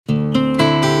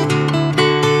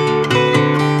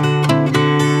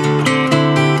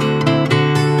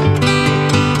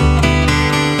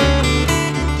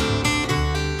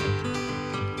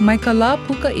Mai ka la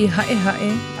puka I hae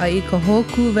a I ka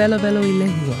hoku velo I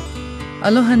lehua.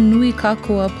 Aloha nui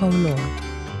kākoa pauloa.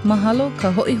 Mahalo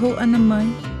ka ho'iho ana mai.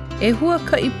 E hua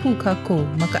ka ipu kāko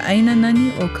ma ka aina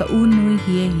nani o ka nui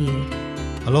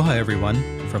hie. Aloha everyone,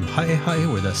 from Hae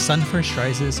where the sun first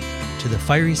rises to the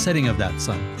fiery setting of that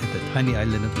sun at the tiny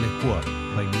island of Lehua,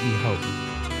 Waini'ihau.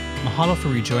 Mahalo for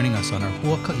rejoining us on our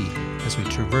huaka'i as we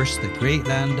traverse the great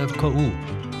land of Ka'u.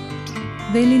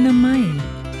 Velina mai.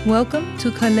 Welcome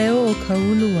to Kaleo o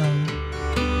Kauluau.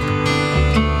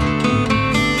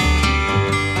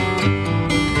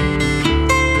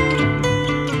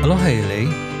 Aloha ele,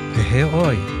 pehe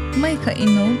oi. Mai ka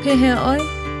ino, pehe oi.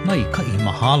 Mai ka'i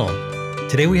mahalo.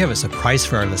 Today we have a surprise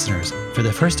for our listeners. For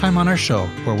the first time on our show,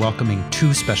 we're welcoming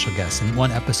two special guests in one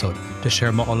episode to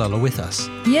share mo'olelo with us.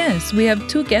 Yes, we have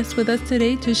two guests with us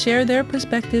today to share their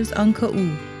perspectives on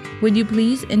Ka'u. Would you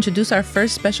please introduce our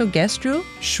first special guest, Drew?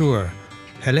 Sure.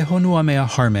 Helehonuamea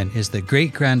Harmon is the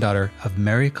great-granddaughter of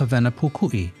Mary Kawena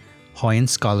Pukui, Hawaiian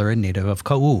scholar and native of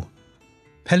Ka'u.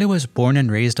 Pele was born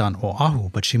and raised on Oahu,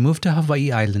 but she moved to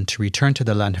Hawaii Island to return to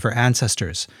the land of her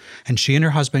ancestors, and she and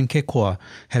her husband Kekoa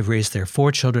have raised their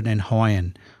 4 children in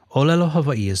Hawaiian. Olelo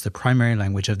Hawaii is the primary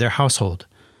language of their household.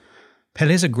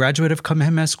 Pele is a graduate of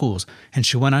Kamehameha schools, and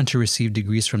she went on to receive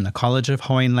degrees from the College of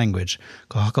Hawaiian Language,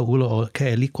 Kahakaulo o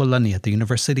Ke'elikolani at the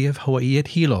University of Hawaii at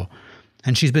Hilo,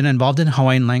 and she's been involved in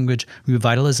Hawaiian language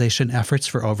revitalization efforts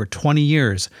for over 20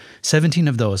 years, 17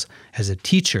 of those as a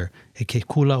teacher at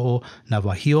Kekula o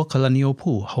Nawahio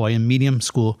Kalaniopu Hawaiian Medium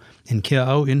School in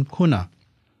Kea'au in Puna.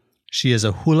 She is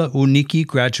a Hula Uniki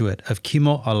graduate of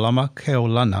Kimo Alama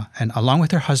Keolana, and along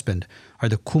with her husband are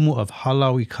the kumu of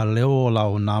Halawi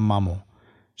Kaleolau na Mamo.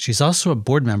 She's also a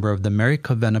board member of the Mary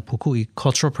Kawena Pukui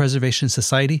Cultural Preservation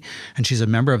Society, and she's a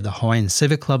member of the Hawaiian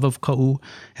Civic Club of Ka'u,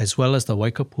 as well as the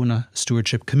Waikapuna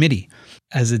Stewardship Committee.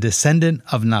 As a descendant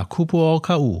of Na Kupu o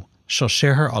Ka'u, she'll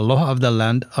share her aloha of the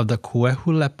land of the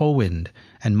Kuehulepo wind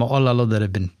and mo'olelo that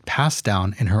have been passed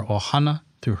down in her ohana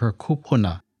through her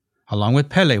kupuna. Along with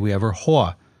Pele, we have her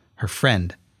hoa, her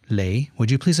friend. Lei, would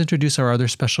you please introduce our other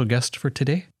special guest for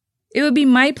today? It would be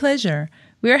my pleasure.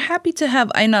 We are happy to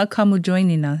have Aina Akamu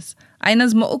joining us.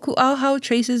 Aina's mo'oku'auhau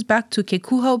traces back to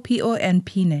Kekuhau Pi'o and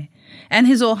Pine, and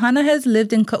his ohana has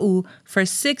lived in Ka'u for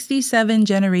 67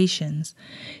 generations.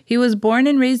 He was born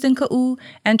and raised in Ka'u,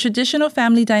 and traditional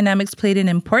family dynamics played an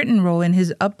important role in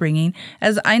his upbringing,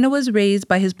 as Aina was raised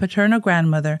by his paternal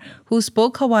grandmother, who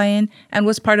spoke Hawaiian and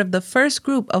was part of the first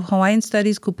group of Hawaiian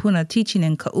Studies kupuna teaching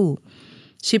in Ka'u.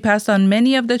 She passed on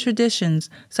many of the traditions,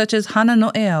 such as hana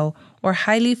no'eau, or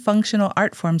highly functional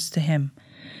art forms, to him.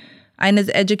 Aina's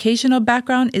educational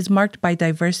background is marked by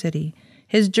diversity.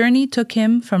 His journey took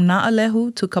him from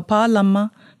Na'alehu to Kapalama,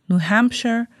 New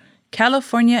Hampshire,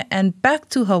 California, and back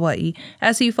to Hawaii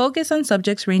as he focused on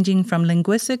subjects ranging from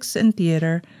linguistics and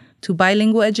theater to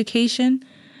bilingual education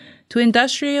to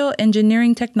industrial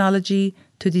engineering technology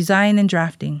to design and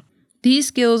drafting. These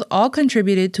skills all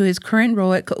contributed to his current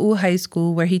role at Ka'u High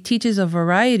School, where he teaches a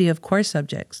variety of core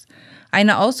subjects.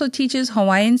 Aina also teaches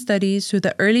Hawaiian studies through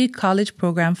the early college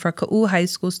program for Ka'u High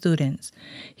School students.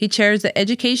 He chairs the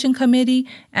education committee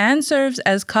and serves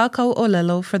as Kākau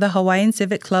Olelo for the Hawaiian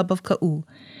Civic Club of Ka'u.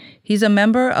 He's a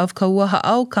member of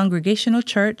Kauaha'au Congregational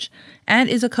Church and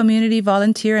is a community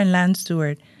volunteer and land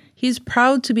steward. He's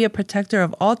proud to be a protector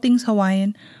of all things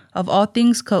Hawaiian, of all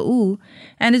things Ka'u,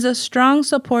 and is a strong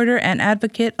supporter and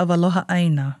advocate of Aloha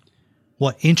Aina.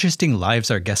 What interesting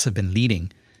lives our guests have been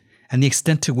leading, and the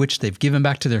extent to which they've given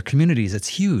back to their communities, it's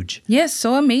huge. Yes,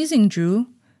 so amazing, Drew.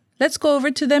 Let's go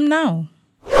over to them now.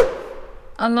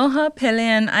 Aloha, Pele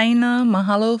and Aina.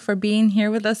 Mahalo for being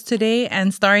here with us today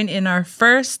and starring in our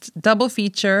first double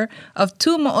feature of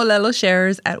 2 mo'olelo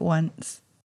sharers at once.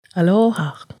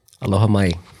 Aloha. Aloha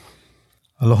mai.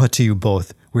 Aloha to you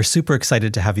both. We're super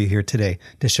excited to have you here today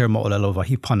to share mo'olelo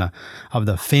wahipana of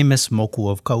the famous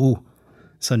moku of Ka'u.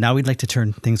 So now we'd like to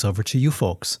turn things over to you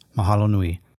folks. Mahalo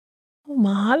nui.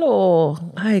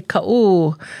 Mahalo. Hi,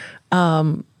 Ka'u.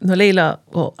 No leila,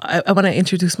 well, I want to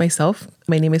introduce myself.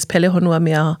 My name is Pele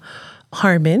Honuamea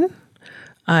Harmon.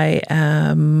 I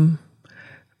am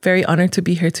very honored to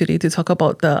be here today to talk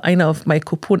about the aina of my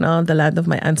kupuna, the land of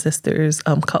my ancestors,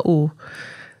 Ka'u.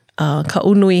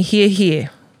 Ka'u nui hie hie.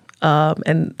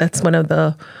 And that's one of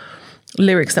the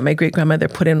lyrics that my great-grandmother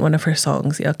put in one of her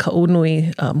songs. Yeah, Ka'u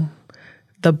nui,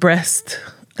 the breast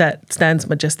that stands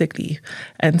majestically.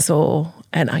 And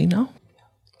I know.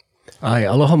 Ai,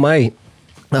 aloha mai.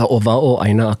 Ova'o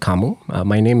Aina Akamu.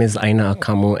 My name is Aina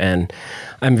Akamu, and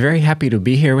I'm very happy to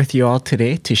be here with you all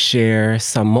today to share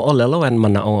some mo'olelo and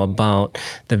mana'o about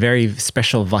the very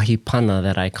special wahipana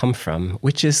that I come from,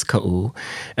 which is Ka'u.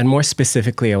 And more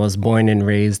specifically, I was born and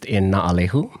raised in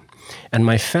Na'alehu. And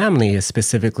my family is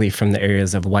specifically from the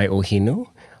areas of Wai'ohinu,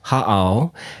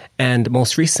 Ha'ao, and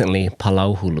most recently,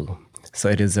 Palauhulu. So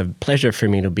it is a pleasure for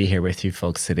me to be here with you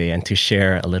folks today and to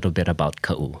share a little bit about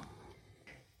Ka'u.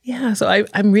 Yeah, so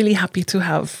I'm really happy to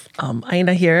have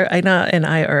Aina here. Aina and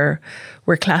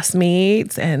we're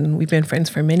classmates, and we've been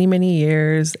friends for many, many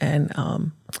years. And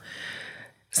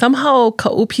somehow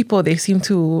Ka'u people, they seem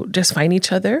to just find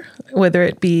each other, whether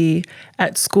it be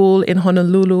at school in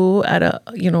Honolulu,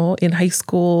 in high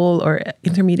school or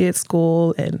intermediate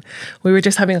school. And we were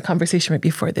just having a conversation right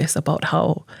before this about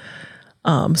how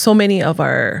so many of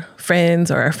our friends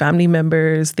or our family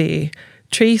members, they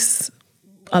trace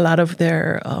a lot of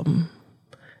their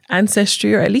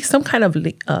ancestry, or at least some kind of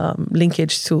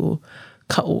linkage to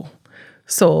Ka'u.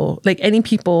 So like any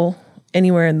people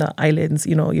anywhere in the islands,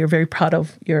 you're very proud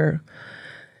of your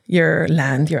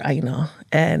land, your Aina.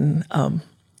 And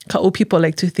Ka'u people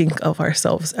like to think of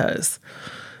ourselves as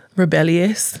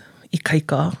rebellious,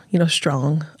 ikaika,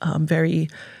 strong, very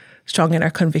strong in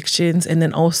our convictions. And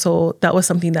then also that was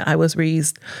something that I was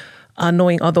raised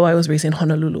knowing, although I was raised in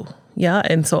Honolulu. Yeah,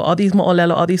 and so all these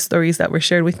mo'olelo, all these stories that were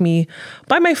shared with me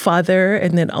by my father,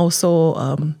 and then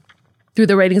also through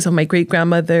the writings of my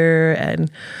great-grandmother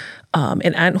and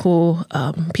an aunt who,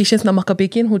 Patience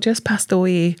Namakabikin, who just passed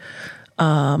away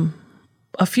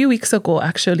a few weeks ago,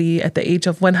 actually, at the age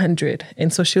of 100.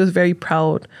 And so she was very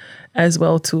proud as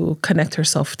well to connect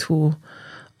herself to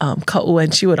Ka'u,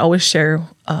 and she would always share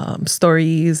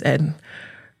stories and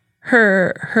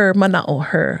her mana'o,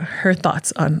 her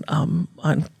thoughts on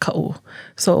Ka'u.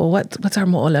 So what's our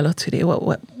mo'olelo today?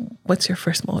 What's your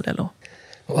first mo'olelo?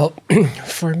 Well,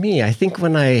 for me, I think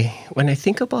when I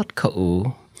think about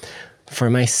Ka'u,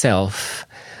 for myself,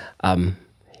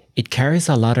 it carries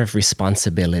a lot of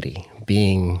responsibility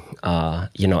being,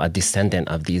 a descendant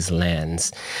of these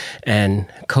lands. And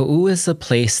Ka'u is a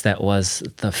place that was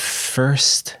the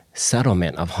first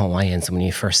settlement of Hawaiians when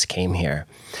we first came here.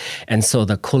 And so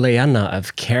the kuleana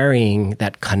of carrying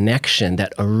that connection,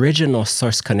 that original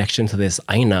source connection to this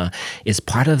Aina, is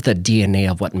part of the DNA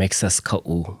of what makes us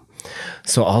Ka'u.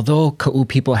 So although Ka'u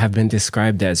people have been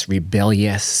described as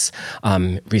rebellious,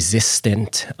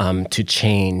 resistant to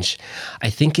change, I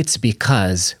think it's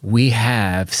because we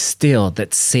have still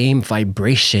that same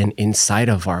vibration inside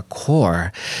of our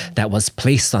core that was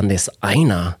placed on this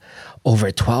Aina over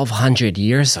 1,200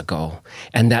 years ago.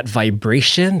 And that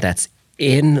vibration that's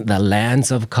in the lands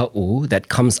of Ka'u, that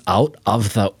comes out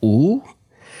of the U,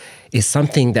 is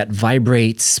something that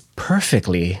vibrates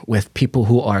perfectly with people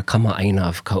who are Kama'aina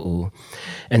of Ka'u.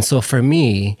 And so for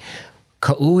me,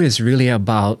 Ka'u is really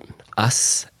about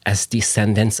us as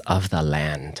descendants of the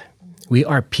land. We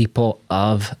are people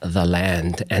of the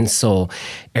land. And so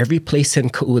every place in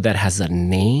Ka'u that has a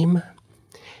name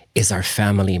is our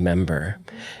family member.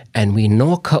 And we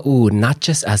know Ka'u not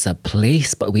just as a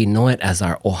place, but we know it as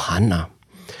our ohana.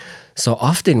 So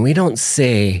often we don't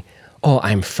say, oh,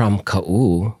 I'm from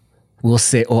Ka'u. We'll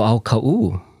say, oh, au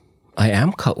Ka'u. I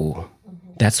am Ka'u.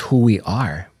 That's who we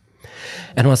are.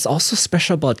 And what's also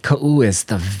special about Ka'u is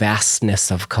the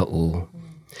vastness of Ka'u.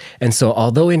 And so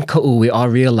although in Ka'u we all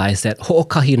realize that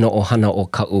ho'okahi no ohana o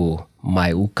Ka'u,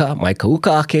 mai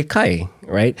ka'uka ake kai,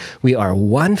 right? We are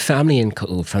one family in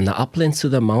Ka'u, from the uplands to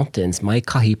the mountains, mai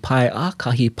kahi pai a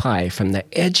kahi pai, from the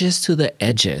edges to the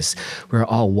edges. We're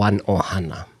all one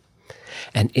ohana.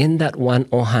 And in that one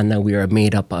ohana, we are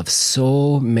made up of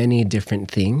so many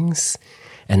different things.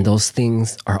 And those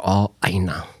things are all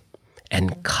Aina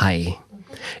and Kai.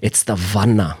 It's the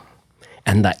Vana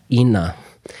and the Ina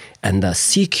and the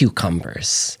sea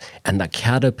cucumbers and the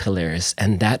caterpillars.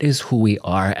 And that is who we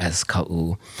are as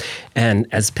Ka'u. And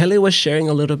as Pele was sharing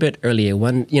a little bit earlier,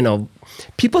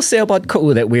 people say about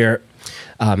Ka'u that we're,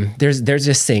 there's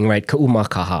this saying, right? Ka'u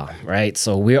makaha, right?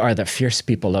 So we are the fierce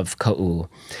people of Ka'u.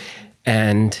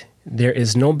 And there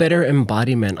is no better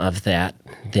embodiment of that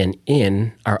than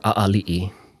in our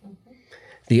a'ali'i.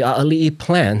 The a'ali'i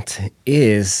plant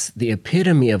is the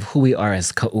epitome of who we are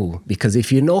as Ka'u. Because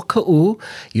if you know Ka'u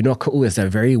is a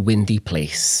very windy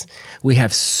place. We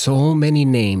have so many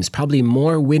names, probably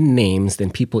more wind names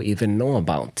than people even know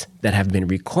about that have been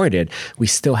recorded. We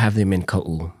still have them in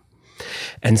Ka'u.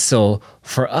 And so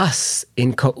for us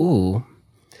in Ka'u,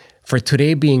 for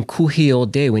today being Kuhio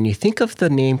Day, when you think of the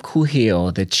name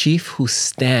Kuhio, the chief who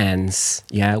stands,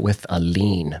 with a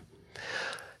lean,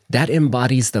 that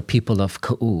embodies the people of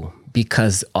Ka'u,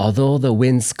 because although the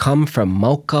winds come from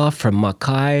Mauka, from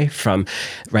Makai, from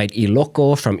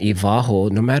Iloko, from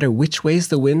Ivaho, no matter which ways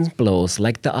the wind blows,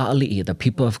 like the A'ali'i, the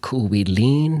people of Ku'u, we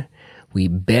lean, we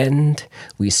bend,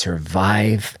 we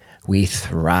survive, we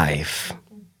thrive.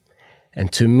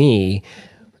 And to me,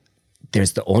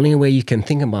 there's the only way you can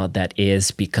think about that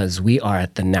is because we are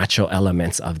the natural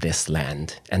elements of this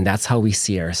land. And that's how we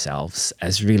see ourselves,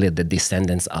 as really the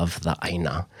descendants of the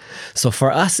Aina. So for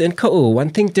us in Ka'u, one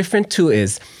thing different too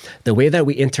is the way that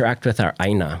we interact with our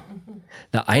Aina.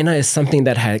 The Aina is something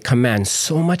that commands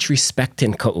so much respect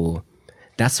in Ka'u.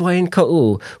 That's why in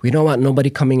Ka'u, we don't want nobody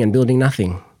coming and building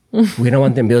nothing. We don't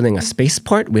want them building a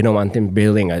spaceport. We don't want them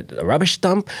building a rubbish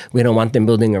dump. We don't want them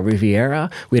building a Riviera.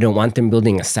 We don't want them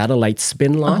building a satellite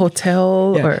spin launch. A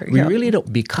hotel. We really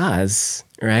don't, because,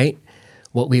 right,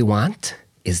 what we want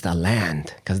is the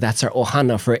land, because that's our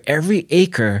ohana. For every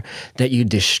acre that you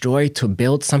destroy to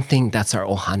build something, that's our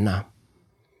ohana.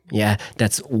 Yeah,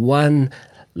 that's one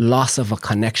loss of a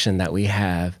connection that we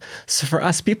have. So for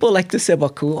us, people like to say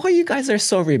about Ka'u, oh, you guys are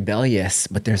so rebellious,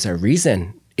 but there's a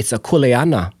reason. It's a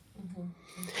kuleana.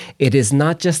 It is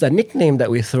not just a nickname that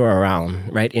we throw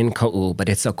around, right, in Ka'u, but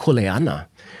it's a kuleana,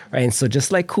 right? And so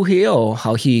just like Kuhio,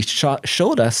 how he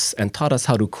showed us and taught us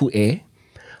how to ku'e,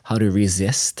 how to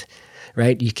resist,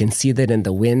 right? You can see that in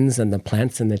the winds and the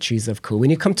plants and the trees of Ka'u. When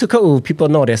you come to Ka'u, people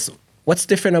notice, what's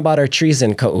different about our trees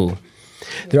in Ka'u?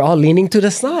 They're all leaning to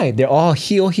the side. They're all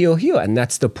hio, hio, hio. And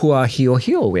that's the pua hio,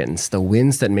 hio winds, the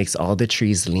winds that makes all the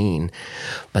trees lean.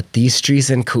 But these trees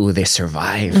in Ka'u, they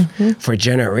survive. Mm-hmm. For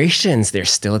generations, they're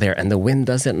still there. And the wind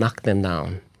doesn't knock them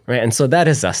down. Right? And so that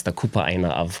is us, the kupa aina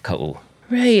of Ka'u.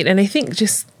 Right. And I think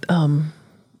just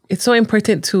it's so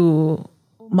important to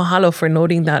mahalo for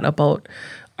noting that about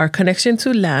our connection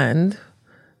to land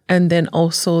and then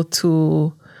also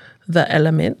to the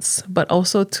elements, but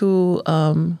also to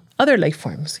other life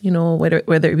forms,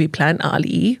 whether it be plant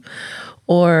a'ali'i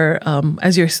or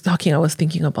as you're talking, I was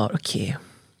thinking about, okay,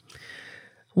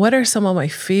 what are some of my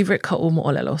favorite ka'u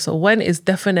mo'olelo? So one is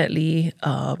definitely,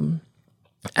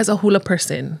 as a hula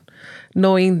person,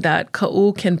 knowing that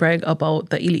ka'u can brag about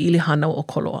the ili'ili hana o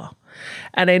koloa.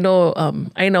 And I know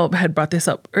I had brought this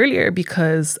up earlier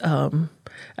because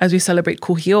as we celebrate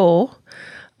Kuhio,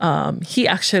 he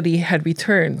actually had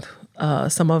returned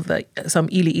some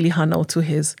ili'ili hana to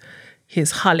his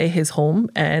hale, his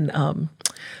home, and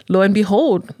lo and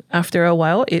behold, after a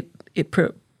while, it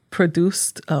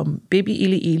produced baby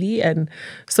ili'ili, and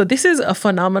so this is a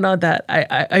phenomena that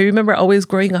I remember always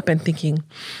growing up and thinking,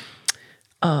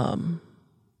 how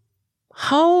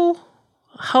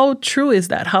true is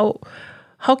that? How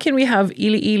can we have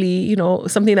ili'ili,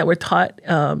 something that we're taught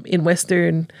in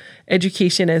Western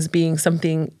education as being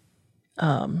something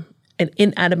an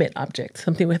inanimate object,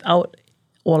 something without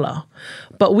ola.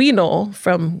 But we know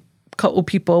from Ka'u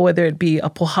people, whether it be a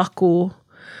pohaku,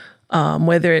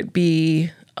 whether it be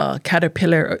a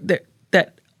caterpillar,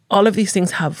 that all of these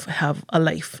things have a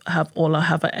life, have ola,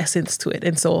 have an essence to it.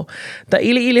 And so the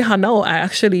ili'ili hanao,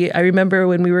 I remember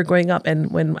when we were growing up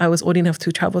and when I was old enough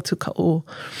to travel to Ka'u,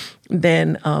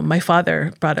 then my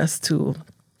father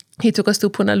he took us to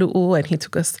Punalu'u and he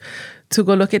took us to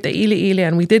go look at the ili'ili,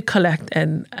 and we did collect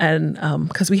and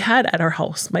because we had at our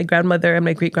house, my grandmother and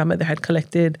my great grandmother had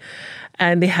collected,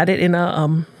 and they had it in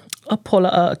a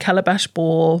calabash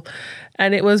bowl,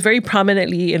 and it was very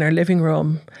prominently in our living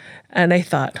room. And I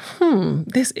thought,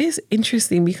 this is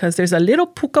interesting because there's a little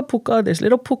puka, there's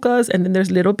little pukas, and then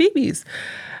there's little babies,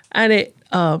 and it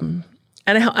and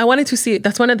I wanted to see it.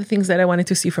 That's one of the things that I wanted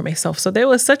to see for myself. So there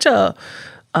was such a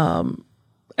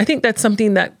I think that's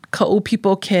something that Ka'u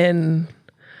people can,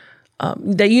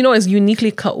 that is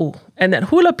uniquely Ka'u. And that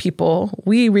hula people,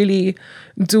 we really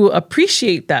do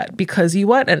appreciate that because you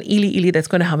want an ili'ili that's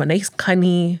going to have a nice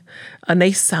kani, a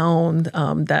nice sound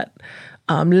that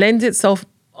lends itself.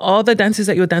 All the dances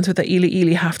that you'll dance with the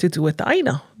ili'ili have to do with the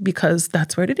aina because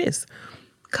that's where it is.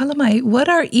 Kalamai, what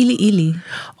are ili'ili?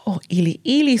 Oh,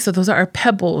 ili'ili. So those are our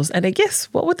pebbles. And I guess,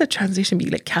 what would the translation be?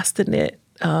 Like castanet?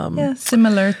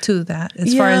 Similar to that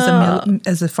as far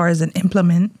as an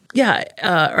implement. Yeah,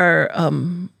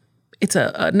 it's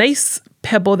a nice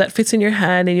pebble that fits in your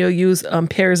hand, and you'll use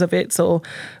pairs of it. So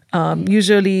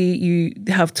usually you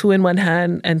have two in one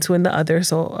hand and two in the other,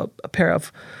 so a pair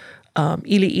of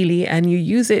ili'ili, and you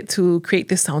use it to create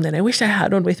this sound. And I wish I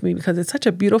had one with me because it's such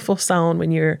a beautiful sound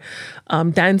when you're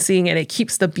dancing, and it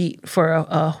keeps the beat for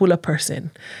a hula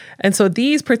person. And so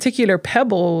these particular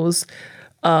pebbles,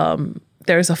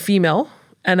 there's a female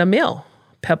and a male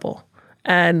pebble.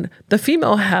 And the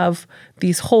female have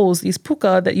these holes, these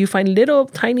puka, that you find little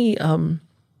tiny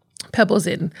pebbles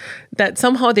in, that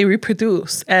somehow they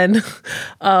reproduce. And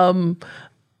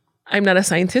I'm not a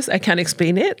scientist. I can't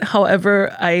explain it.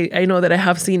 However, I know that I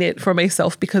have seen it for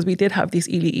myself because we did have these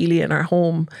ili in our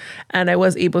home. And I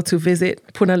was able to visit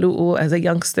Punalu'u as a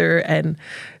youngster and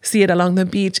see it along the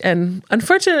beach. And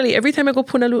unfortunately, every time I go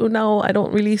Punalu'u now, I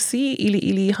don't really see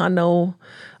ili, hano,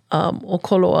 or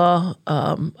koloa.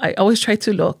 I always try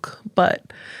to look,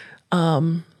 but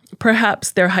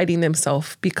perhaps they're hiding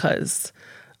themselves because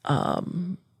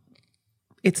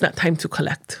it's not time to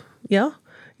collect. Yeah?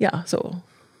 Yeah, so...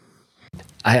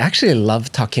 I actually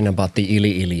love talking about the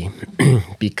ili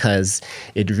because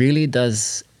it really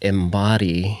does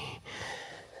embody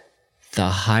the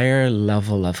higher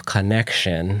level of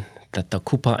connection that the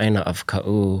kupaina of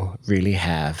Ka'u really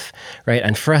have, right?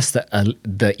 And for us,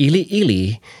 the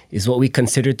ili is what we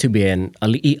consider to be an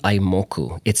ali'i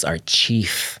aimoku. It's our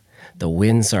chief. The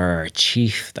winds are our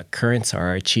chief. The currents are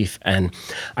our chief. And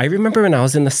I remember when I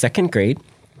was in the second grade,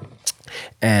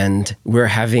 and we're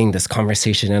having this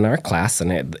conversation in our class,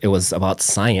 and it was about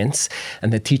science.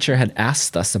 And the teacher had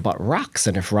asked us about rocks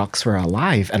and if rocks were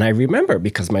alive. And I remember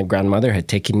because my grandmother had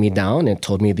taken me down and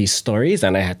told me these stories,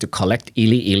 and I had to collect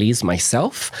ili-ilis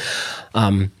myself.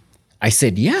 I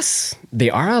said, yes, they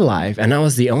are alive. And I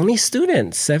was the only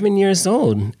student, 7 years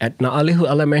old, at Na'alihu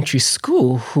Elementary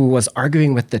School who was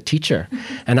arguing with the teacher.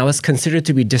 And I was considered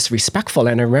to be disrespectful.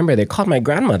 And I remember they called my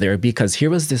grandmother because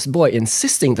here was this boy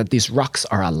insisting that these rocks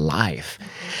are alive.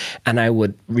 And I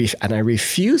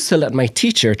refused to let my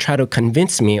teacher try to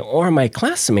convince me or my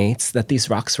classmates that these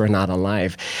rocks were not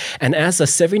alive. And as a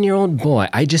 7-year-old boy,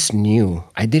 I just knew.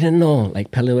 I didn't know,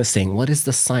 like Pele was saying, what is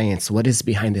the science? What is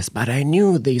behind this? But I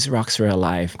knew these rocks were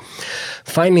alive.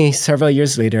 Finally, several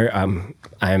years later,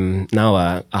 I'm now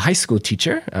a high school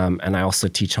teacher, and I also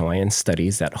teach Hawaiian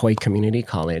studies at Hawaii Community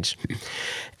College.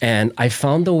 And I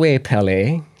found a way,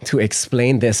 Pele, to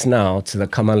explain this now to the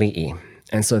kamali'i.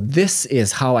 And so this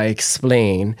is how I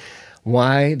explain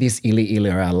why these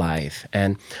ili-ili are alive.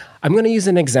 And I'm going to use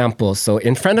an example. So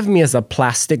in front of me is a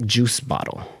plastic juice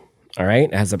bottle. All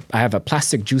right? I have a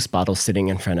plastic juice bottle sitting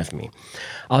in front of me.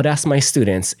 I would ask my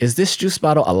students, is this juice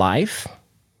bottle alive?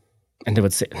 And they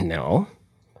would say, no.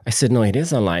 I said, no, it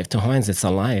is alive. To Hawaiians, it's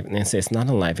alive. And they say, it's not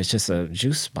alive. It's just a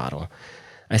juice bottle.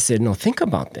 I said, no, think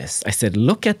about this. I said,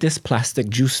 look at this plastic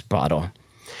juice bottle.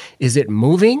 Is it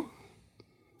moving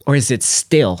or is it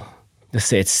still? They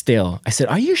say it's still. I said,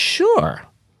 are you sure?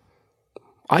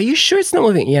 Are you sure it's not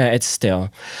moving? Yeah, it's still.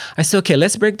 I said, okay,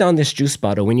 let's break down this juice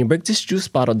bottle. When you break this juice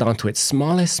bottle down to its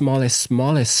smallest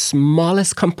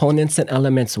components and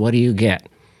elements, what do you get?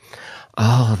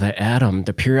 Oh, the atom,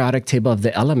 the periodic table of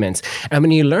the elements. And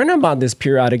when you learn about this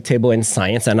periodic table in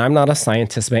science, and I'm not a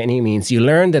scientist by any means, you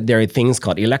learn that there are things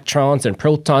called electrons and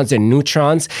protons and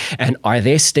neutrons. And are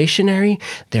they stationary?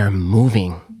 They're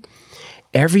moving.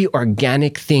 Every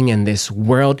organic thing in this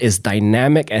world is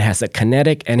dynamic. It has a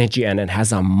kinetic energy and it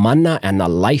has a mana and a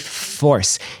life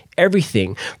force.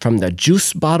 Everything from the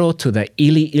juice bottle to the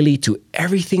ili-ili to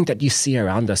everything that you see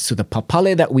around us, to the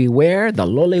papale that we wear, the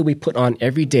lole we put on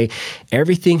every day,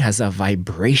 everything has a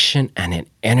vibration and an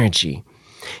energy.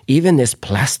 Even this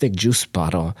plastic juice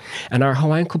bottle. And our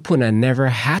Hawaiian kupuna never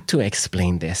had to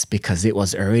explain this because it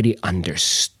was already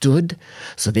understood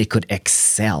so they could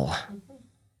excel.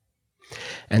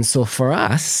 And so for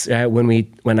us,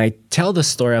 when I tell the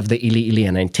story of the ili-ili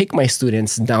and I take my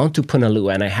students down to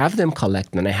Punalu'u and I have them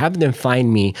collect and I have them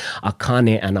find me a kane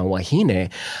and a wahine,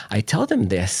 I tell them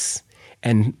this,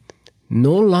 and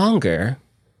no longer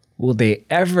will they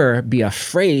ever be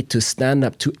afraid to stand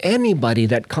up to anybody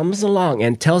that comes along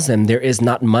and tells them there is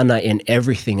not mana in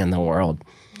everything in the world,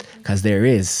 because there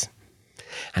is.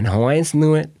 And Hawaiians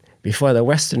knew it before the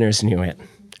Westerners knew it.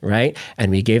 Right?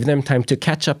 And we gave them time to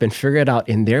catch up and figure it out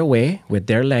in their way, with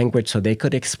their language, so they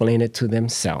could explain it to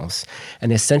themselves.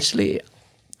 And essentially,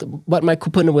 what my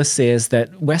kupuna would say is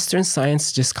that Western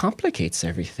science just complicates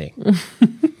everything.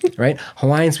 Right?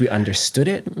 Hawaiians, we understood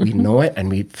it, we know it, and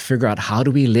we figure out how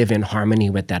do we live in harmony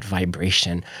with that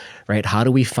vibration, right? How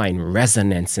do we find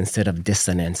resonance instead of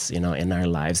dissonance, in our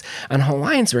lives? And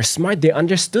Hawaiians were smart. They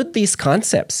understood these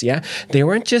concepts, yeah? They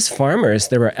weren't just farmers.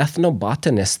 They were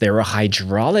ethnobotanists. They were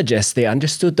hydrologists. They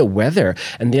understood the weather,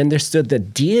 and they understood the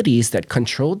deities that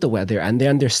controlled the weather, and they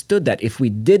understood that if we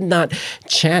did not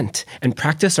chant and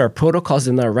practice our protocols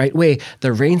in the right way,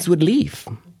 the rains would leave,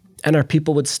 and our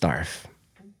people would starve.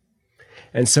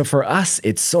 And so for us,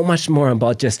 it's so much more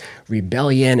about just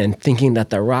rebellion and thinking that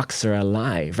the rocks are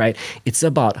alive, right? It's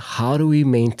about how do we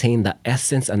maintain the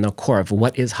essence and the core of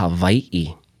what is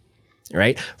Hawaii,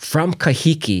 right? From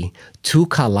Kahiki to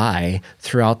Kalai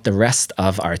throughout the rest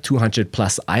of our 200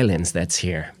 plus islands that's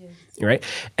here. Yes. right?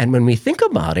 And when we think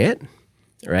about it,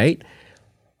 right,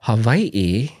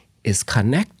 Hawaii is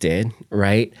connected,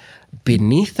 right,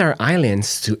 beneath our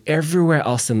islands to everywhere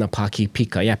else in the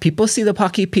Pakipika. Yeah, people see the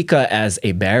Pakipika as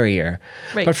a barrier,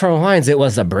 Right. but for Hawaiians, it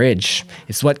was a bridge.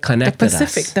 It's what connected us.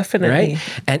 Pacific, definitely. Right?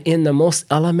 And in the most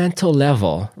elemental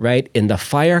level, right, in the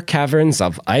fire caverns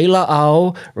of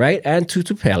Aila'au, right, and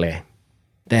Tutupele,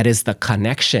 that is the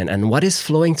connection. And what is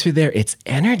flowing through there? It's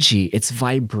energy, it's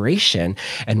vibration.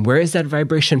 And where is that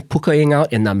vibration pukaing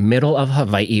out? In the middle of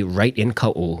Hawaii, right in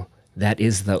Ka'u. That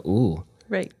is the U.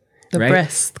 Right. The Right?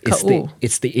 breast, It's ka'u.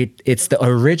 it's the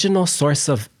original source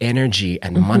of energy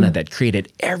and mana that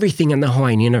created everything in the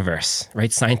Hawaiian universe, right?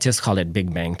 Scientists call it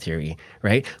Big Bang Theory,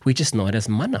 right? We just know it as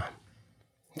mana.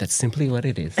 That's simply what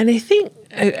it is. And I think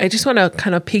I just want to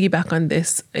kind of piggyback on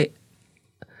this.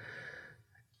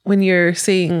 When you're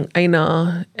saying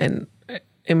Aina, and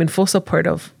I'm in full support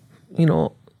of,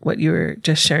 what you're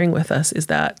just sharing with us, is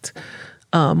that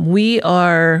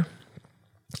our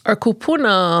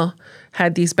kupuna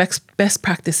had these best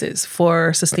practices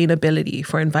for sustainability,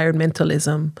 for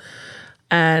environmentalism.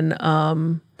 And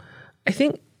I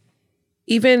think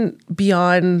even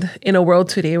beyond, in a world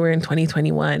today, we're in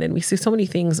 2021, and we see so many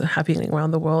things happening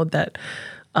around the world that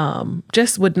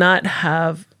just would not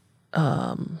have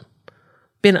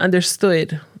been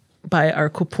understood by our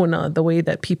kupuna, the way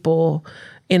that people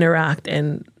interact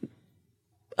and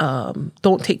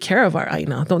don't take care of our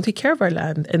aina, don't take care of our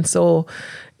land. And so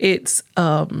it's,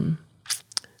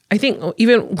 I think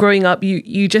even growing up,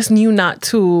 you just knew not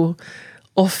to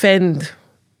offend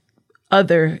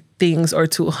other things or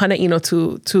to hanaino,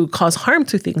 to cause harm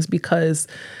to things, because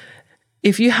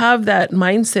if you have that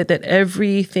mindset that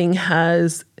everything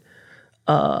has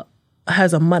a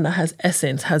mana, has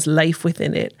essence, has life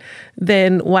within it,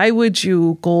 then why would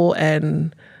you go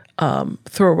and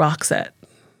throw rocks at,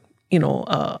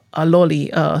 a loli,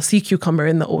 a sea cucumber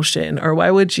in the ocean? Or why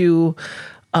would you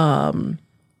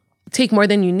take more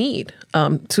than you need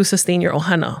to sustain your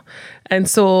ohana? And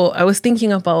so I was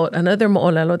thinking about another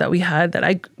mo'olelo that we had that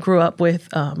I grew up with,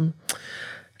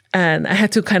 and I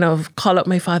had to kind of call up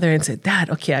my father and say, Dad,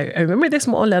 okay, I remember this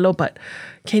mo'olelo, but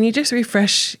can you just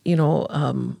refresh,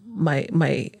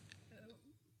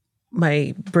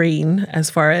 my brain as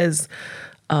far as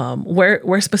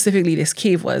where specifically this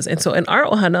cave was. And so in our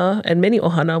ohana and many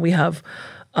ohana, we have,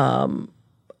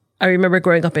 I remember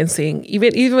growing up and saying,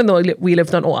 even though we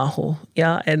lived on Oahu,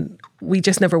 yeah, and we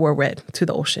just never wore red to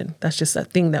the ocean. That's just a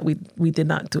thing that we did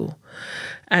not do.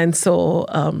 And so,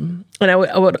 and I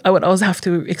would always have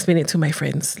to explain it to my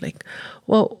friends, like,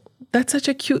 well, that's such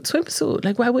a cute swimsuit.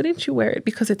 Like, why wouldn't you wear it?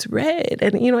 Because it's red,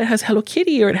 and it has Hello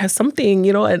Kitty, or it has something,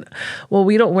 and well,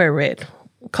 we don't wear red.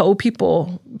 Ka'u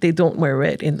people, they don't wear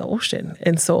red in the ocean.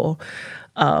 And so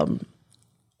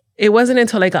it wasn't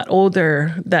until I got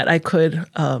older that I could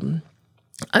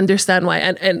understand why.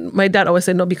 And my dad always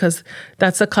said, no, because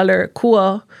that's the color.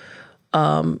 Kua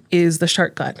is the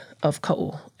shark god of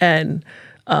Ka'u. And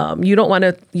you don't want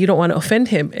to offend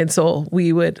him. And so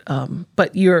we would,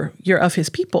 but you're of his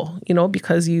people,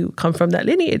 because you come from that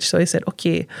lineage. So I said,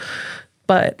 okay.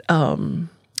 But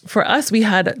for us,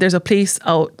 there's a place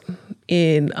out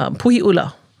in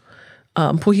Puhi'ula,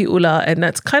 and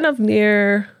that's kind of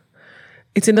near,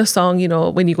 it's in the song,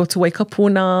 when you go to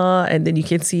Waikapuna, and then you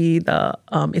can see it's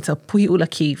a Puhi'ula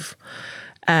cave.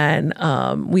 And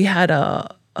we had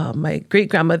my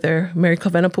great-grandmother, Mary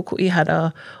Kawena Puku'i, had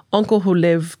a uncle who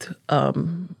lived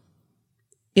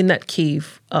in that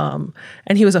cave. And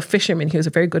he was a fisherman. He was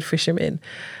a very good fisherman.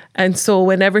 And so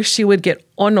whenever she would get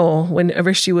ono,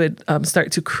 whenever she would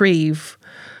start to crave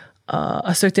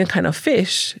a certain kind of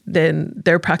fish, then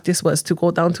their practice was to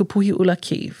go down to Puhi'ula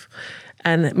cave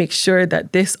and make sure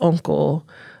that this uncle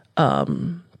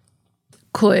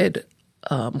could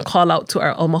call out to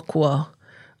our Aumakua,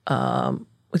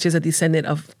 which is a descendant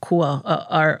of Kua,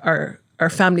 our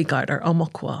family god, our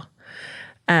Aumakua,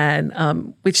 and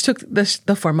which took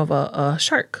the form of a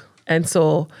shark. And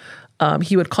so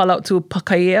he would call out to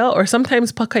Pakaia, or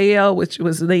sometimes Pakaia, which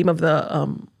was the name of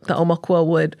the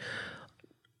Aumakua,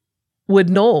 would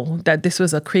know that this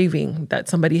was a craving that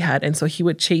somebody had, and so he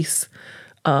would chase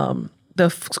the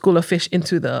school of fish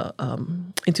into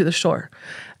the shore.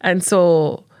 And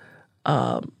so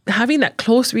having that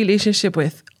close relationship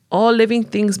with all living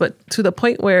things, but to the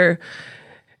point where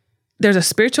there's a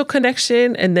spiritual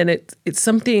connection, and then it's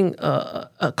something,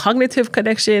 a cognitive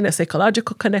connection, a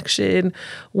psychological connection,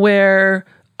 where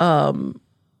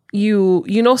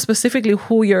you know specifically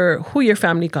who your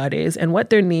family god is and what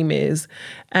their name is,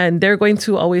 and they're going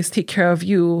to always take care of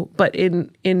you. But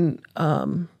in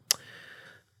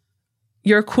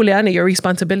your kuleana, your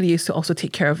responsibility is to also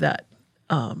take care of that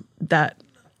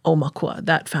omakua,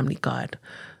 that family god.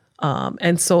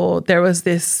 And so there was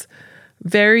this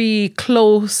very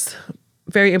close,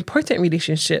 very important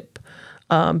relationship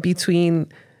between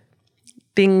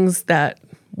things that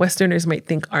Westerners might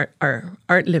think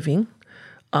aren't living,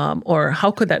 or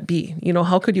how could that be?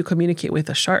 How could you communicate with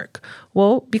a shark?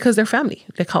 Well, because they're family,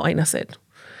 like how Aina said.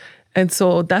 And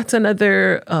so that's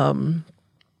another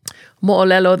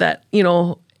mo'olelo that,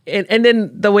 and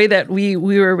then the way that we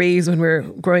were raised when we were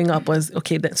growing up was,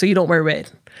 okay, so you don't wear red.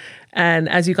 And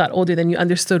as you got older, then you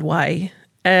understood why.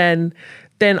 And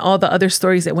then all the other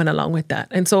stories that went along with that.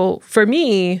 And so for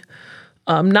me,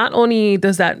 not only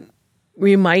does that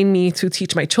remind me to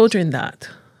teach my children that,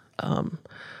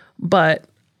 but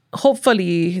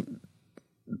hopefully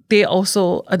they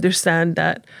also understand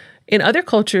that in other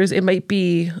cultures, it might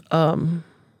be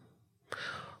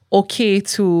okay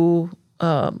to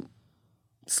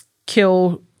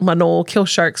kill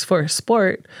sharks for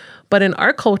sport. But in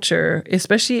our culture,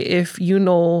 especially if you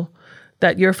know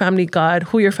that your family god,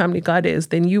 who your family god is,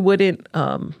 then you wouldn't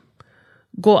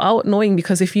go out knowing,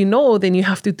 because if you know, then you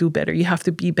have to do better. You have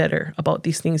to be better about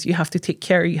these things. You have to take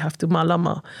care. You have to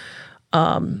malama.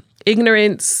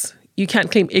 Ignorance, you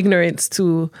can't claim ignorance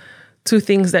to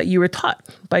things that you were taught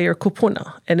by your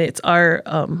kupuna. And it's our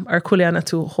kuleana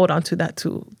to hold on to that,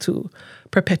 to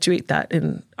perpetuate that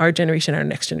in our generation, our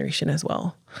next generation as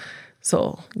well.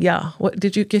 So, yeah. What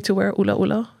did you get to wear?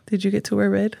 Ula? Did you get to wear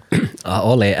red?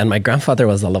 Ole. And my grandfather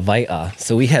was a Lava'i'a.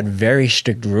 So we had very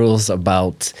strict rules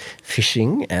about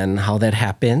fishing and how that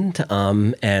happened.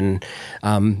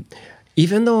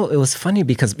 Even though it was funny,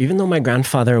 because even though my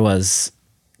grandfather was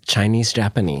Chinese,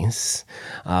 Japanese,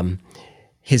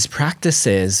 his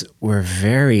practices were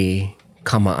very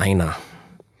kama'aina,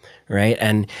 right?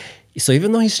 And so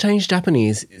even though he's Chinese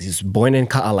Japanese, he's born in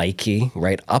Ka'alaiki,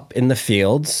 right, up in the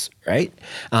fields, right?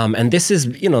 And this is,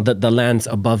 the lands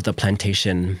above the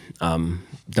plantations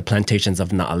of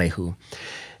Na'alehu.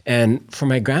 And for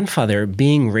my grandfather,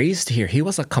 being raised here, he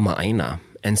was a kama'aina.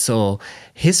 And so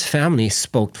his family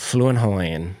spoke fluent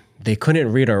Hawaiian. They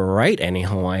couldn't read or write any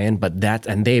Hawaiian,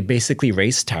 and they basically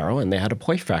raised taro, and they had a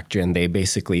poi factory, and they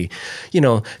basically,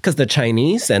 because the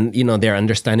Chinese and, their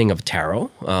understanding of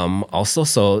taro also,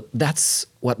 so that's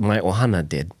what my ohana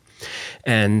did.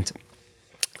 And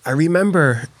I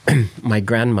remember my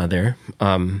grandmother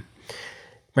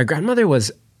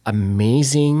was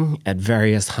amazing at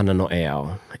various hana no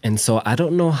eau. And so I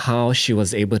don't know how she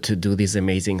was able to do these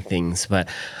amazing things, but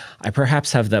I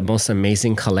perhaps have the most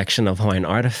amazing collection of Hawaiian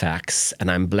artifacts,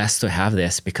 and I'm blessed to have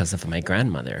this because of my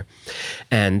grandmother.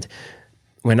 And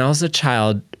when I was a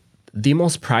child, the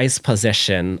most prized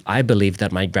possession I believe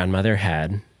that my grandmother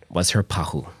had was her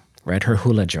pahu, right, her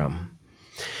hula drum.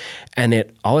 And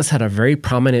it always had a very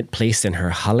prominent place in her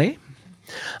hale.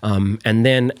 And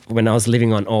then when I was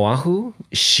living on Oahu,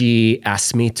 she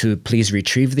asked me to please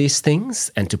retrieve these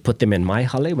things and to put them in my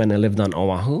hale when I lived on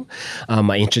Oahu.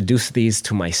 I introduced these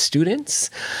to my students.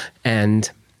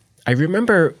 And I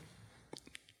remember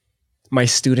my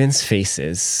students'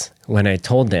 faces when I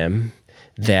told them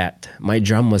that my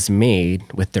drum was made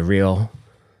with the real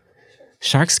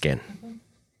shark skin.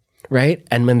 Right?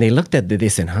 And when they looked at it, they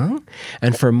said, huh?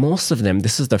 And for most of them,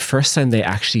 this is the first time they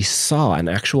actually saw an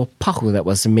actual pahu that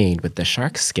was made with the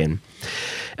shark skin.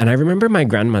 And I remember my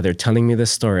grandmother telling me the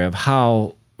story of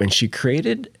how when she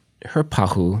created her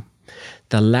pahu,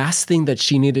 the last thing that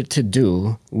she needed to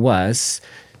do was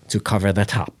to cover the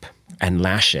top and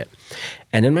lash it.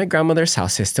 And in my grandmother's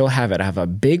house, I still have it. I have a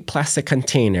big plastic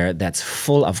container that's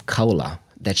full of kaula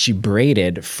that she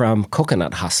braided from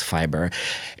coconut husk fiber.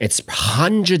 It's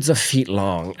hundreds of feet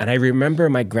long. And I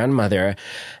remember my grandmother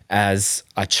as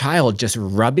a child just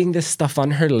rubbing this stuff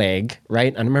on her leg, right?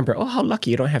 And I remember, oh, how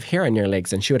lucky you don't have hair on your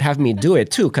legs. And she would have me do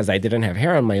it too, because I didn't have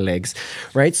hair on my legs,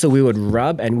 right? So we would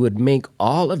rub and we would make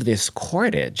all of this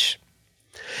cordage.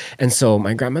 And so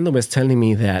my grandmother was telling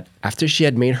me that after she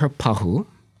had made her pahu,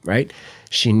 right,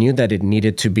 she knew that it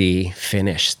needed to be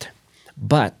finished.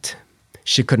 But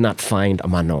she could not find a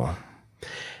mano.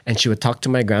 And she would talk to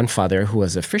my grandfather, who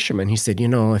was a fisherman. He said,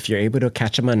 if you're able to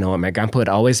catch a mano, and my grandpa would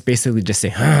always basically just say,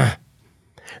 huh.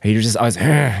 He would just always,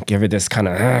 give her this kind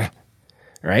of,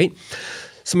 right?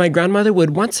 So my grandmother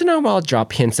would once in a while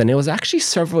drop hints, and it was actually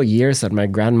several years that my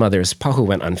grandmother's pahu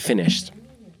went unfinished.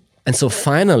 And so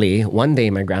finally, one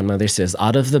day, my grandmother says,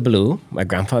 out of the blue, my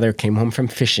grandfather came home from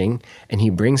fishing, and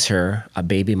he brings her a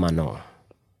baby mano.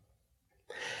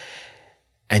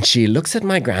 And she looks at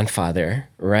my grandfather,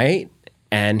 right?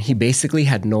 And he basically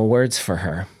had no words for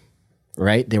her,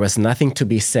 right? There was nothing to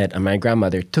be said. And my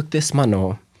grandmother took this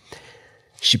mano,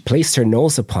 She placed her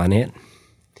nose upon it.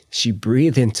 She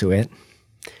breathed into it.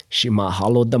 She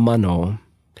mahaloed the mano.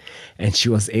 And she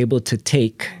was able to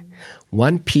take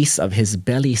one piece of his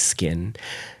belly skin,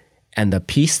 and the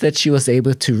piece that she was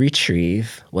able to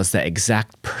retrieve was the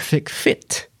exact perfect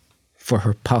fit for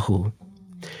her pahu.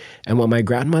 And what my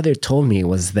grandmother told me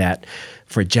was that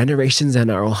for generations in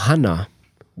our ohana,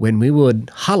 when we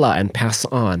would hala and pass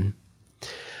on,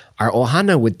 our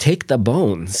ohana would take the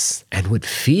bones and would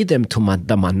feed them to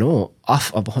the mano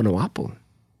off of Honoapu.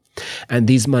 And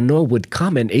these mano would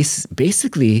come and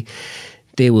basically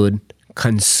they would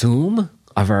consume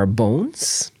of our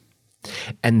bones,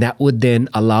 and that would then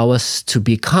allow us to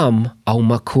become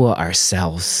aumakua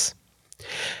ourselves.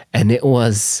 And it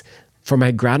was, for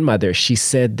my grandmother, she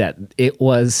said that it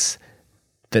was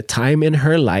the time in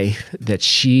her life that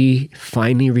she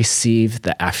finally received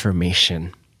the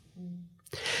affirmation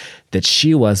that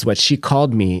she was what she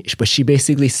called me. What she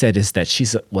basically said is that she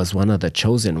was one of the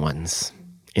chosen ones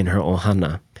in her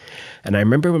ohana. And I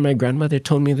remember when my grandmother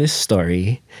told me this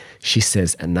story, she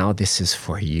says, and now this is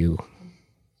for you.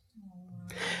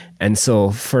 And so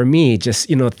for me, just,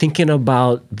 thinking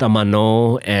about the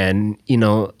mano and,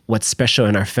 what's special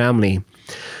in our family,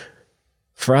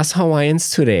 for us Hawaiians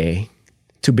today,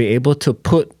 to be able to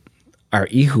put our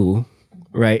ihu,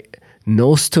 right,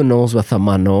 nose to nose with a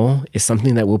mano is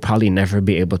something that we'll probably never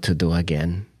be able to do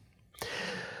again.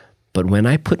 But when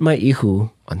I put my ihu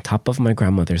on top of my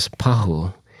grandmother's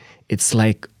pahu, it's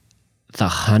like the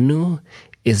hanu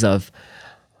is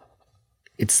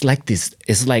it's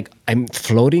like I'm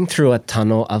floating through a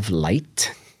tunnel of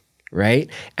light, right?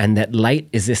 And that light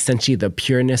is essentially the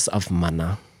pureness of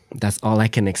mana. That's all I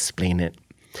can explain it.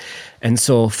 And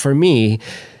so for me,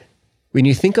 when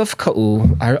you think of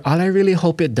ka'u, all I really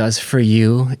hope it does for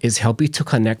you is help you to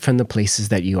connect from the places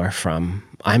that you are from.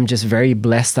 I'm just very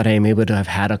blessed that I am able to have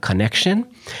had a connection,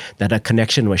 that a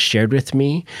connection was shared with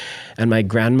me. And my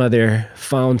grandmother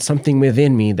found something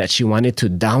within me that she wanted to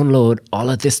download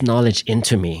all of this knowledge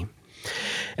into me.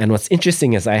 And what's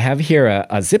interesting is I have here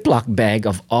a Ziploc bag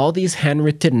of all these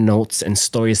handwritten notes and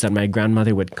stories that my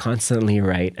grandmother would constantly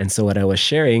write. And so what I was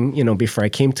sharing, before I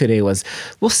came today was,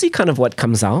 we'll see kind of what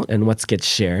comes out and what gets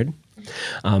shared.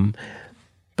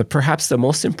 But perhaps the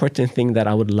most important thing that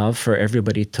I would love for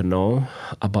everybody to know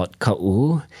about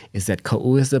ka'u is that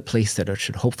ka'u is a place that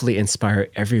should hopefully inspire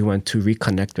everyone to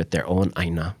reconnect with their own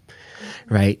aina,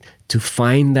 right? To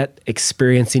find that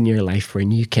experience in your life when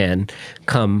you can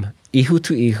come ihu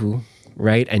to ihu,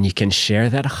 right? And you can share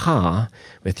that ha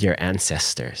with your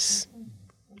ancestors.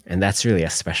 And that's really a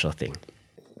special thing.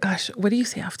 Gosh, what do you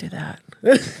say after that?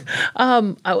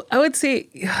 I would say,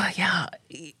 yeah.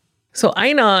 So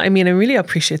Aina, I'm really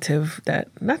appreciative that,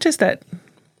 not just that,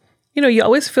 you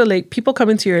always feel like people come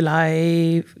into your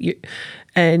life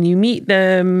and you meet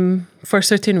them for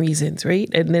certain reasons, right?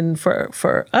 And then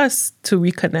for us to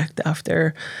reconnect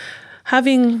after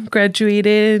having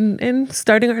graduated and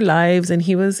starting our lives, and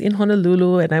he was in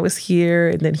Honolulu and I was here,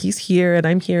 and then he's here and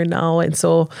I'm here now. And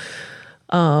so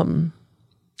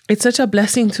it's such a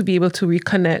blessing to be able to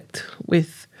reconnect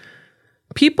with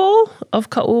people of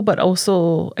ka'u, but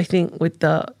also I think with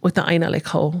the aina, like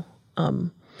how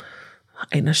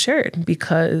Aina shared,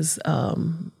 because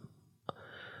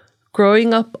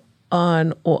growing up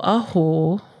on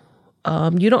Oahu,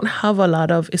 you don't have a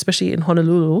lot of, especially in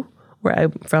Honolulu, where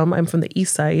I'm from the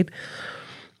east side,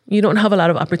 you don't have a lot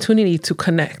of opportunity to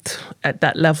connect at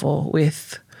that level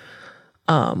with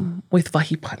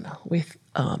wahipana, with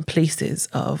places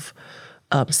of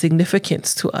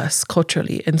significance to us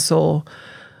culturally. And so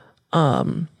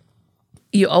I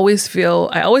always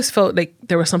felt like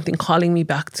there was something calling me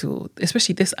back to,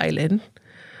 especially this island.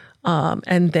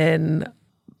 And then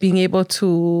being able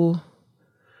to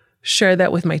share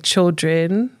that with my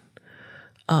children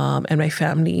and my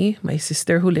family, my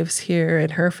sister who lives here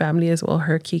and her family as well,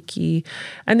 her kiki,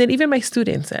 and then even my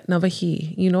students at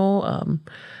Navahi,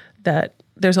 that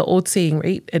there's an old saying,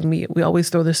 right? And we always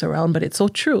throw this around, but it's so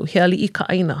true. He ali'i ka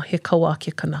aina, he kawa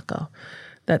ke kanaka.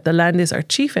 That the land is our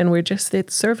chief and we're just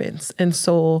its servants. And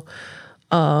so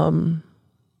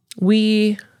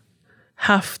we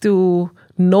have to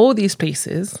know these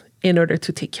places in order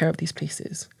to take care of these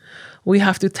places. We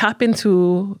have to tap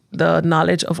into the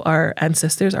knowledge of our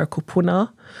ancestors, our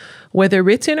kupuna, whether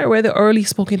written or whether orally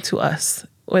spoken to us,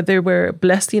 whether we're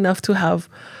blessed enough to have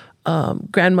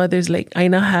grandmothers like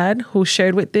Aina had, who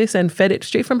shared with this and fed it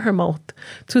straight from her mouth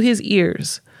to his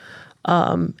ears.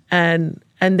 And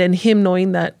then him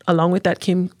knowing that along with that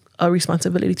came a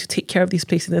responsibility to take care of these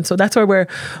places. And so that's where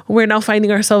we're now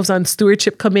finding ourselves on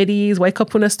stewardship committees,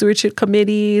 Waikapuna stewardship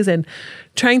committees, and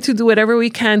trying to do whatever we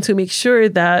can to make sure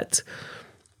that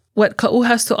what Ka'u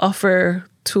has to offer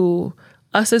to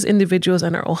us as individuals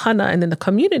and our ohana and then the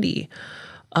community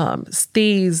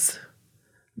stays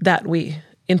that way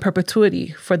in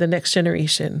perpetuity for the next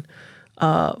generation,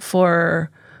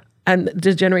 and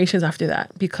the generations after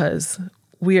that, because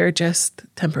we are just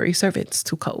temporary servants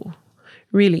to Ka'u,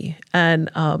 really. And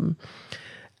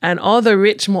all the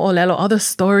rich mo'olelo, all the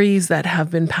stories that have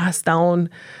been passed down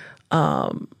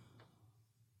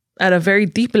at a very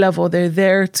deep level, they're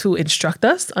there to instruct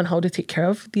us on how to take care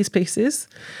of these places.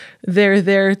 They're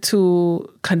there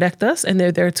to connect us, and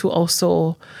they're there to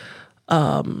also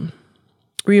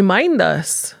remind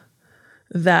us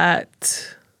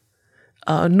that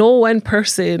no one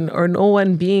person or no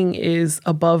one being is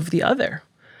above the other,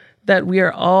 that we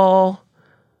are all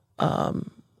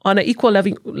on an equal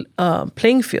level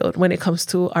playing field when it comes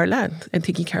to our land and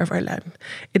taking care of our land.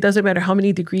 It doesn't matter how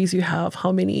many degrees you have,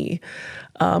 how many,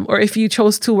 or if you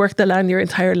chose to work the land your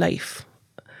entire life.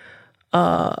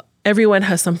 Everyone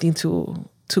has something to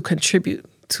contribute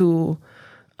to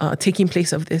taking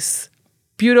place of this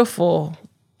beautiful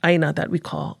aina that we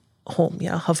call home,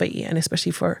 Hawaii, and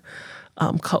especially for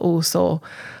Ka'u. So,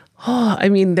 I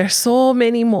mean, there's so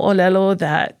many mo'olelo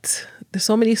there's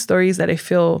so many stories that I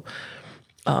feel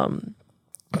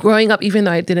growing up, even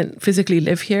though I didn't physically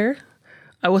live here,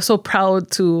 I was so proud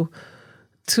to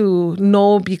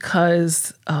know,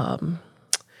 because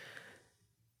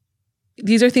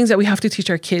these are things that we have to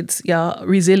teach our kids.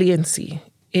 Resiliency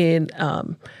in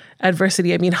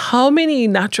adversity. I mean, how many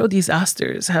natural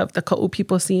disasters have the Ka'u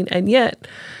people seen, and yet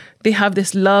they have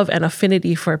this love and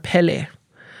affinity for Pele.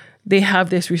 They have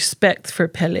this respect for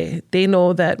Pele. They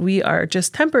know that we are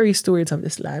just temporary stewards of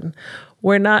this land.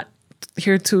 We're not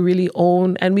here to really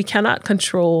own, and we cannot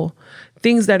control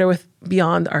things that are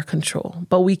beyond our control,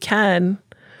 but we can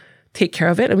take care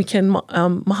of it, and we can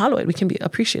mahalo it. We can be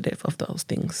appreciative of those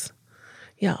things.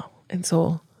 And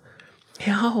so,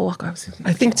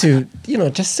 I think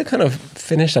just to kind of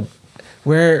finish up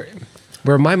where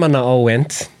my mana'o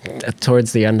went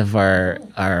towards the end of our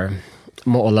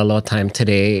mo'olelo time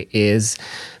today is,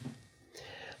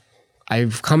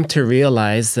 I've come to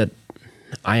realize that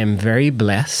I am very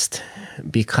blessed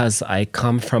because I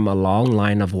come from a long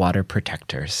line of water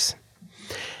protectors.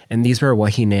 And these were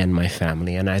wahine in my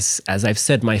family. And as I've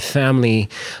said, my family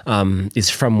is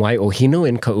from Waiohinu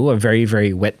in Ka'u, a very,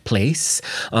 very wet place.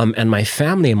 And my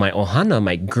family, my ohana,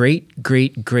 my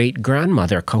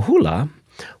great-great-great-grandmother, Kahula,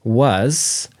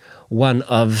 was one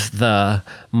of the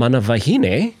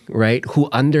manavahine, right, who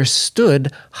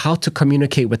understood how to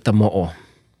communicate with the mo'o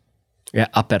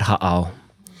up at Ha'au.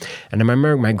 And I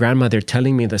remember my grandmother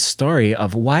telling me the story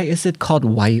of why is it called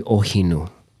Waiohinu,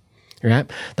 right?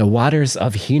 The waters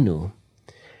of Hinu.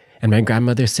 And my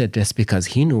grandmother said that's because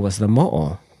Hinu was the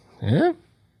mo'o.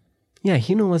 Yeah,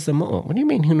 Hinu was the mo'o. What do you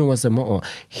mean Hinu was the mo'o?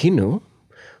 Hinu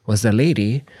was the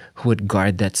lady who would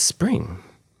guard that spring.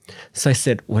 So I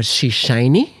said, was she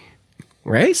shiny?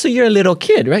 Right? So you're a little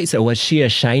kid, right? So was she a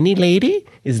shiny lady?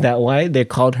 Is that why they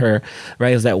called her,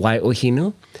 right? Is that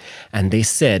Waiohinu? And they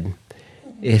said,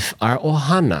 if our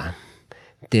ohana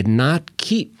did not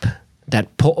keep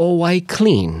that po'owai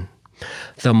clean,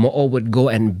 the mo'o would go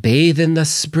and bathe in the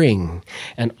spring,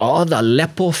 and all the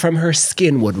lepo from her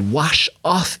skin would wash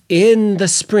off in the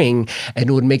spring, and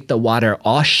it would make the water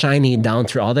all shiny down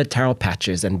through all the taro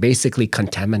patches and basically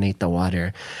contaminate the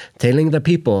water, telling the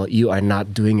people, you are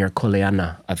not doing your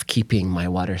kuleana of keeping my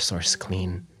water source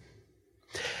clean.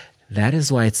 That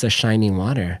is why it's a shiny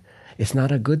water. It's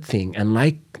not a good thing. And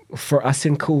like for us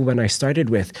in Ka'u, when I started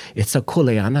with, it's a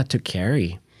kuleana to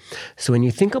carry. So when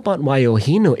you think about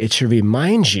Waiohinu, it should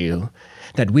remind you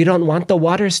that we don't want the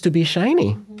waters to be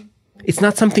shiny. It's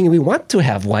not something we want to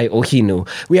have, Waiohinu.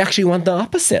 We actually want the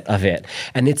opposite of it.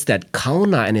 And it's that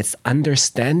kauna, and it's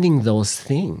understanding those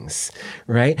things,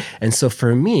 right? And so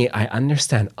for me, I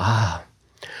understand,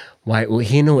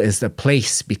 Waiohinu is the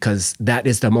place, because that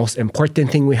is the most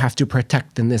important thing we have to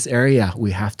protect in this area.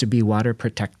 We have to be water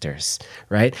protectors,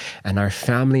 right? And our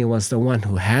family was the one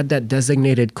who had that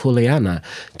designated kuleana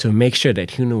to make sure that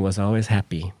Hinu was always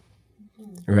happy,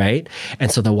 right?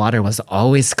 And so the water was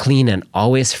always clean and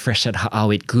always fresh at Ha'au.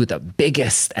 It grew the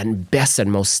biggest and best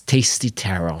and most tasty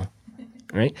taro,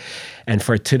 right? And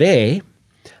for today,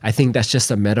 I think that's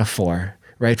just a metaphor,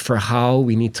 right, for how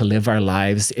we need to live our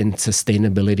lives in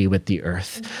sustainability with the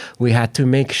earth. We had to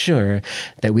make sure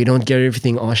that we don't get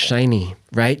everything all shiny,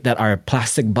 right? That our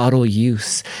plastic bottle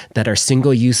use, that our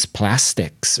single-use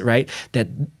plastics, right? That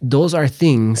those are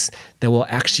things that will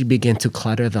actually begin to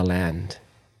clutter the land.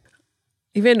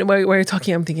 Even while you're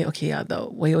talking, I'm thinking, okay, the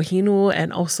Waiohinu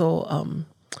and also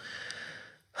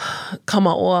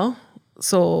Kama'oa.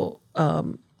 So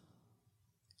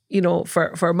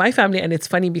for my family, and it's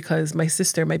funny because my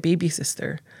sister, my baby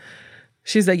sister,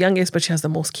 she's the youngest, but she has the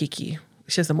most kiki.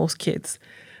 She has the most kids.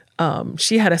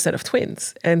 She had a set of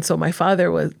twins. And so my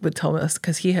father would tell us,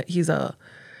 because he said,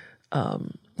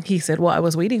 well, I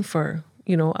was waiting for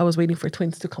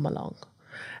twins to come along.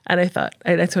 And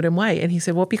I told him why. And he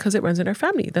said, well, because it runs in our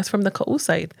family. That's from the Ka'u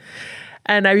side.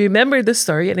 And I remembered the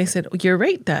story, and I said, oh, you're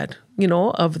right, Dad,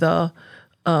 of the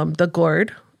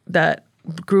gourd that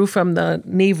grew from the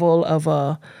navel of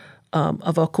a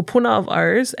kupuna of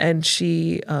ours, and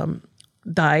she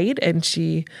died, and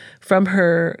from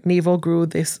her navel grew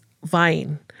this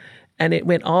vine, and it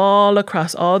went all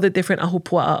across all the different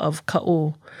ahupua'a of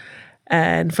Ka'u.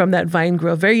 And from that vine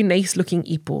grew a very nice looking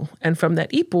ipu. And from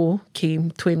that ipu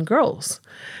came twin girls.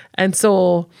 And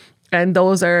so, and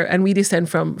we descend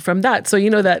from that. So,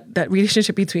 that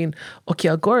relationship between, okay,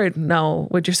 a gourd, now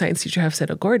would your science teacher have said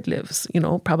a gourd lives?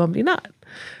 Probably not.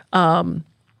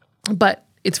 But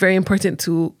it's very important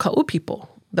to Ka'u people.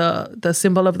 The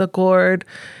symbol of the gourd,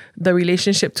 the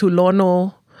relationship to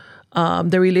lono,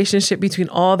 the relationship between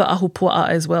all the ahupua'a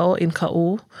as well in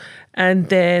Ka'u, and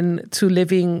then to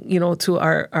living, to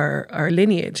our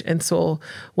lineage. And so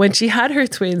when she had her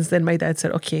twins, then my dad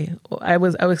said, okay, I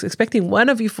was expecting one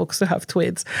of you folks to have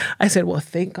twins. I said, well,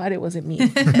 thank God it wasn't me.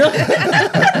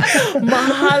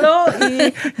 Mahalo.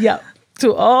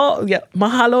 To all,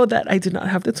 mahalo that I did not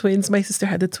have the twins. My sister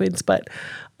had the twins, but,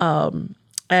 and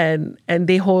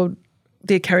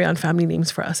they carry on family names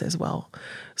for us as well.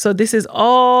 So this is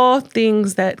all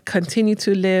things that continue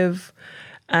to live.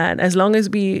 And as long as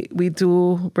we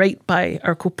do right by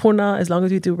our kupuna, as long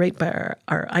as we do right by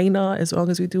our aina, as long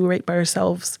as we do right by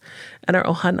ourselves and our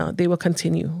ohana, they will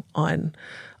continue on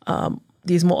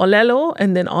these mo'olelo,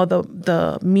 and then all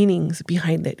the meanings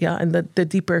behind it, and the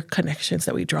deeper connections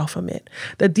that we draw from it,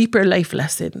 the deeper life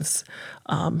lessons.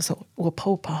 So,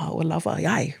 mahalo.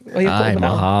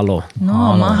 No,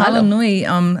 mahalo nui.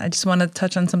 I just want to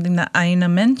touch on something that Aina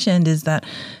mentioned, is that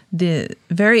the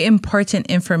very important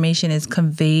information is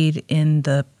conveyed in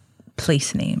the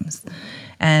place names.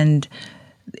 And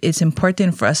it's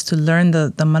important for us to learn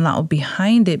the mana'o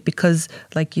behind it, because,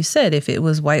 like you said, if it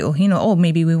was Wai'ohino,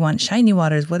 maybe we want shiny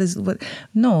waters.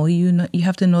 No, you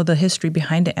have to know the history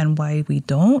behind it and why we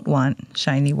don't want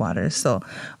shiny waters. So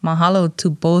mahalo to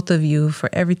both of you for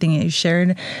everything that you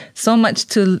shared. So much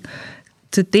to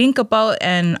think about.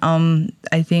 And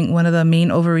I think one of the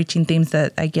main overreaching themes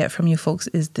that I get from you folks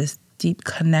is this deep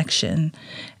connection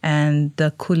and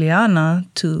the kuleana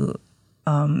to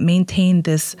maintain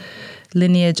this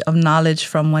lineage of knowledge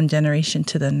from one generation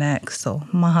to the next. So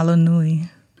mahalo nui.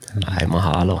 Ai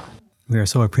mahalo. We are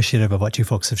so appreciative of what you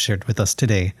folks have shared with us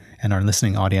today and our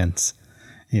listening audience.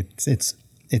 It's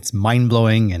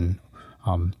mind-blowing and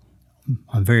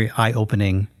very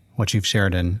eye-opening what you've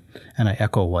shared, and I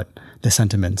echo what the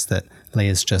sentiments that Leigh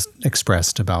has just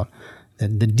expressed about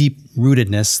the deep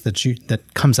rootedness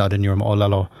that comes out in your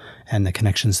mo'olelo and the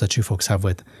connections that you folks have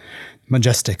with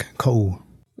majestic Ka'u.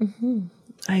 Mm-hmm.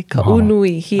 Ai Ka'u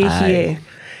nui, hie.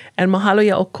 And mahalo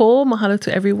ya oko, mahalo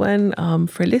to everyone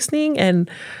for listening. And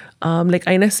like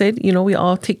Aina said, we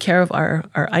all take care of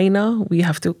our Aina. We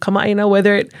have to kama Aina,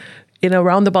 whether it in a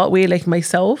roundabout way like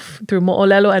myself, through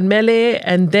mo'olelo and mele,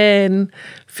 and then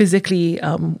physically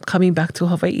coming back to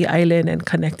Hawaii Island and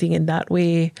connecting in that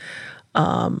way.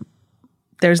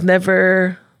 There's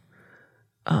never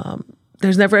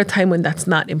a time when that's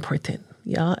not important.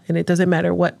 Yeah. And it doesn't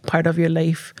matter what part of your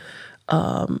life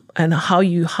and how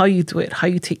you do it, how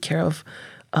you take care of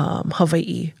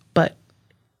Hawaii. But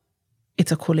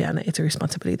it's a kuleana, it's a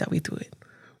responsibility that we do it.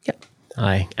 Yeah.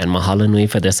 Aye. And mahalo nui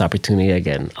for this opportunity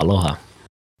again. Aloha.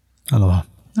 Aloha.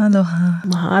 Aloha.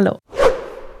 Mahalo.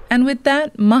 And with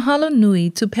that, mahalo nui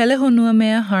to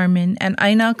Pelehonuamea Harmon and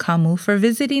Aina Kamu for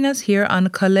visiting us here on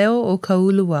Kaleo o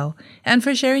Ka'u and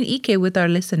for sharing Ike with our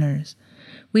listeners.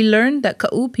 We learned that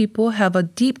Ka'u people have a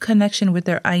deep connection with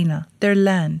their Aina, their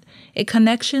land, a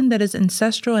connection that is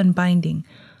ancestral and binding.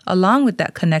 Along with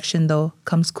that connection, though,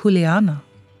 comes kuleana.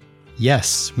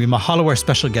 Yes, we mahalo our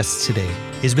special guests today.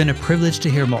 It's been a privilege to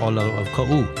hear mo'olelo of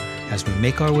Ka'u as we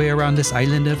make our way around this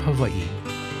island of Hawaii.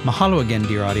 Mahalo again,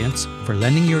 dear audience, for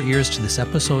lending your ears to this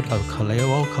episode of Kaleo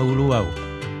o Ka'u.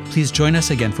 Please join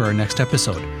us again for our next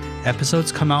episode. Episodes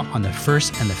come out on the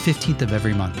 1st and the 15th of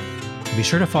every month. Be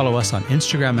sure to follow us on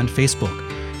Instagram and Facebook,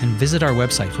 and visit our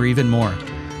website for even more,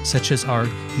 such as our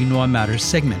Inoa Matters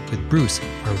segment with Bruce,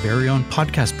 our very own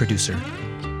podcast producer.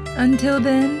 Until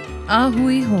then,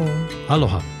 ahui ho.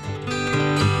 Aloha.